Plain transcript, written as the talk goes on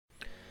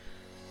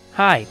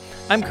Hi,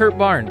 I'm Kurt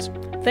Barnes.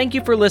 Thank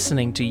you for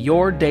listening to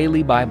Your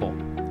Daily Bible.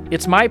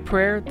 It's my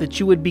prayer that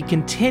you would be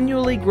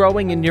continually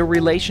growing in your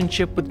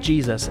relationship with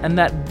Jesus and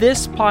that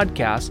this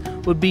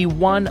podcast would be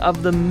one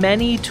of the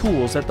many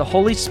tools that the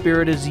Holy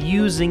Spirit is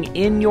using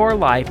in your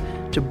life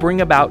to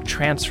bring about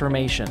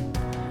transformation.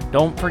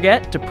 Don't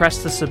forget to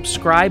press the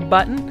subscribe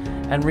button,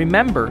 and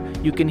remember,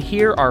 you can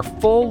hear our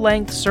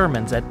full-length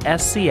sermons at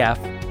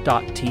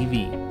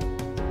scf.tv.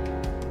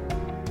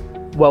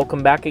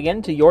 Welcome back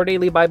again to Your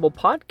Daily Bible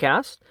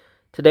Podcast.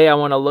 Today I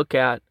want to look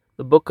at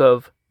the book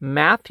of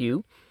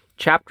Matthew,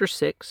 chapter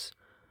 6,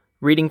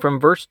 reading from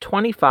verse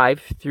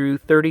 25 through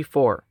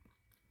 34.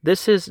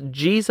 This is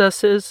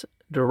Jesus'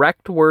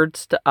 direct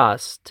words to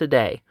us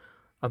today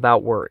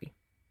about worry.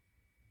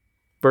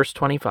 Verse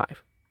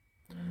 25.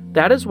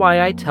 That is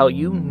why I tell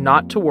you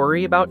not to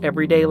worry about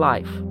everyday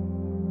life.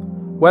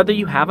 Whether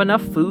you have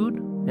enough food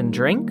and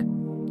drink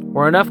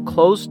or enough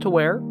clothes to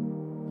wear,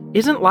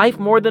 isn't life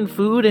more than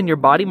food and your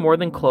body more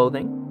than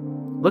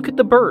clothing? Look at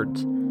the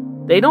birds.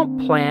 They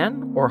don't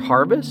plan or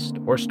harvest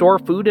or store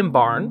food in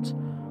barns,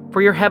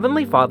 for your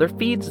heavenly Father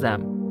feeds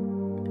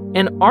them.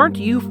 And aren't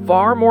you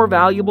far more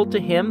valuable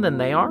to Him than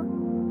they are?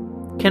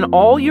 Can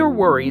all your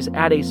worries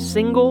add a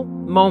single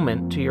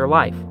moment to your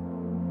life?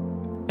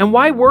 And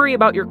why worry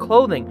about your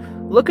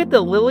clothing? Look at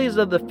the lilies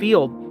of the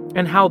field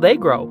and how they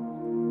grow.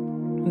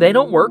 They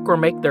don't work or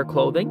make their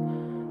clothing.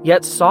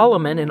 Yet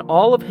Solomon in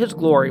all of his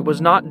glory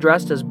was not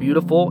dressed as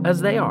beautiful as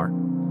they are.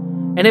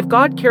 And if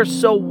God cares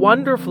so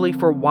wonderfully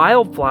for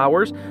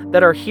wildflowers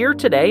that are here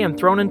today and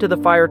thrown into the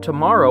fire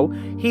tomorrow,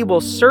 He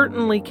will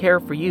certainly care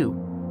for you.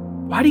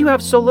 Why do you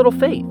have so little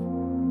faith?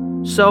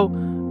 So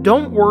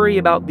don't worry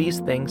about these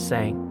things,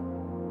 saying,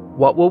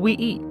 what will we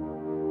eat?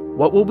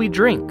 What will we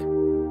drink?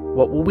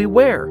 What will we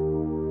wear?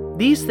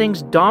 These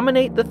things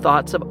dominate the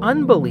thoughts of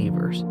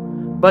unbelievers.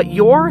 But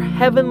your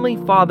heavenly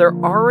Father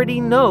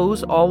already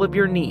knows all of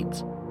your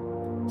needs.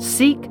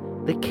 Seek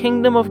the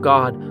kingdom of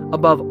God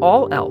above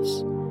all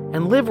else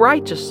and live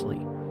righteously,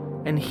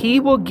 and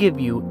He will give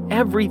you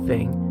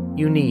everything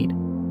you need.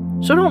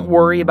 So don't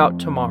worry about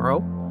tomorrow,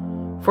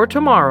 for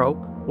tomorrow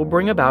will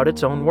bring about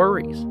its own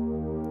worries.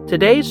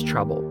 Today's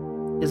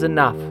trouble is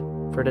enough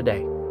for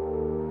today.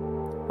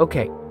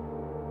 Okay,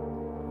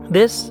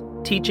 this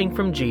teaching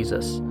from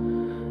Jesus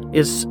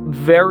is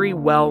very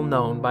well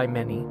known by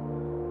many.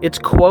 It's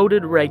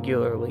quoted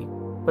regularly,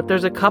 but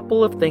there's a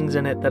couple of things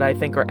in it that I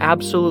think are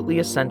absolutely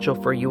essential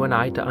for you and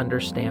I to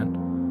understand.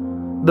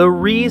 The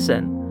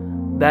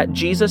reason that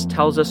Jesus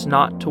tells us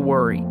not to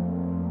worry,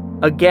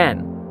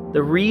 again,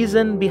 the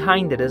reason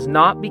behind it is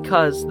not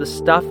because the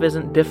stuff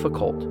isn't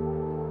difficult.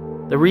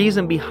 The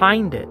reason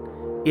behind it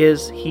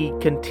is He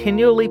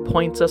continually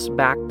points us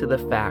back to the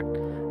fact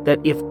that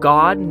if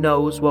God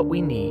knows what we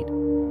need,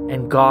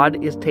 and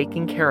God is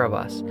taking care of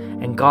us,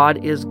 and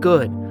God is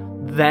good,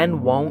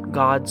 then won't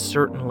God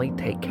certainly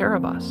take care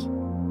of us?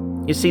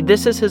 You see,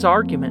 this is His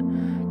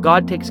argument.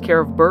 God takes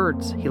care of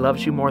birds. He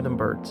loves you more than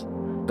birds.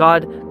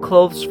 God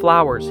clothes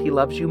flowers. He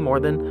loves you more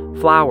than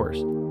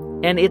flowers.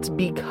 And it's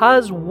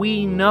because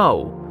we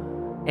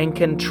know and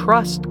can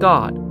trust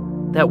God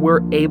that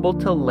we're able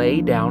to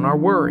lay down our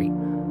worry,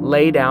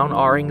 lay down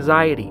our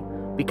anxiety,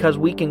 because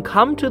we can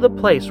come to the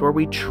place where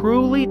we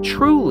truly,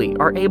 truly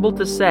are able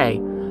to say,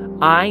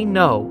 I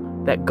know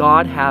that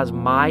God has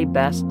my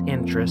best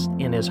interest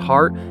in His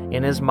heart,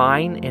 in His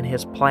mind, in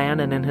His plan,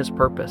 and in His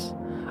purpose.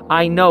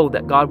 I know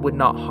that God would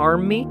not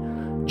harm me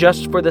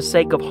just for the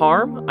sake of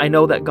harm. I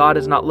know that God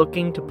is not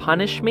looking to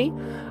punish me.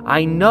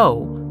 I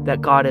know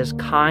that God is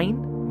kind,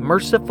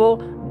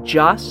 merciful,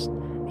 just,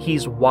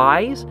 He's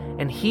wise,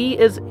 and He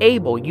is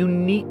able,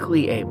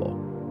 uniquely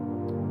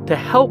able, to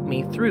help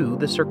me through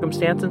the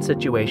circumstance and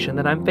situation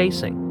that I'm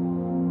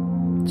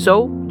facing.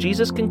 So,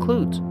 Jesus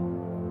concludes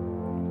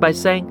by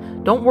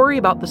saying, don't worry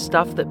about the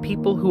stuff that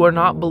people who are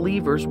not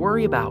believers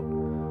worry about.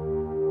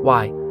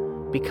 Why?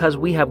 Because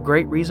we have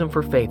great reason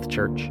for faith,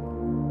 church.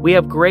 We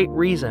have great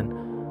reason.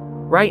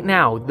 Right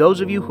now,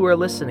 those of you who are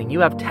listening, you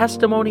have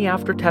testimony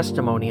after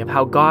testimony of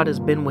how God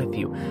has been with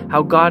you,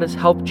 how God has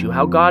helped you,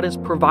 how God has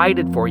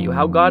provided for you,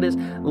 how God has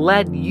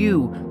led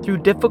you through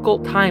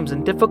difficult times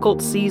and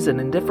difficult seasons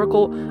and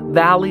difficult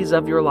valleys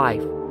of your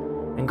life.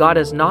 And God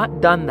has not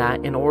done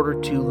that in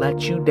order to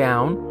let you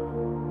down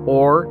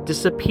or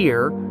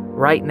disappear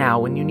right now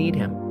when you need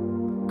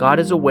Him. God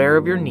is aware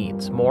of your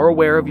needs, more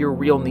aware of your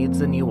real needs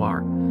than you are.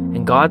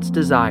 And God's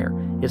desire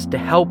is to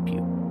help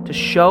you, to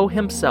show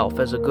Himself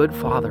as a good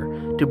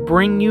Father, to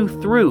bring you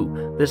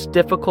through this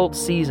difficult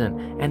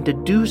season, and to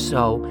do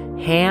so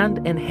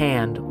hand in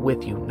hand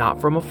with you, not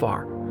from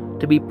afar,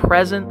 to be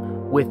present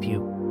with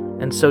you.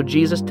 And so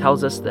Jesus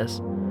tells us this.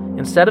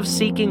 Instead of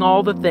seeking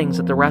all the things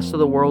that the rest of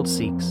the world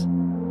seeks,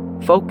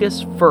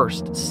 focus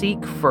first,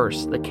 seek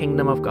first the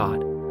kingdom of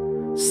God.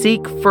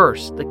 Seek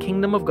first the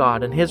kingdom of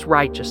God and His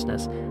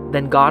righteousness,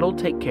 then God will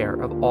take care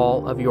of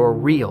all of your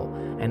real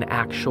and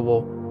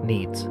actual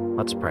needs.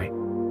 Let's pray.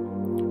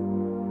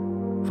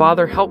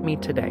 Father, help me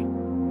today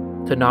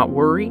to not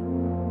worry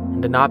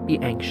and to not be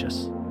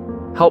anxious.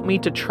 Help me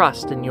to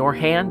trust in Your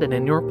hand and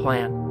in Your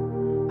plan.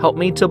 Help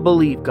me to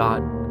believe,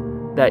 God,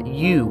 that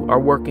you are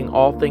working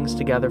all things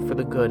together for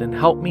the good, and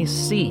help me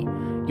see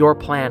your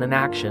plan in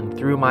action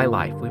through my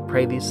life. We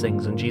pray these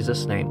things in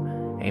Jesus' name.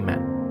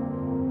 Amen.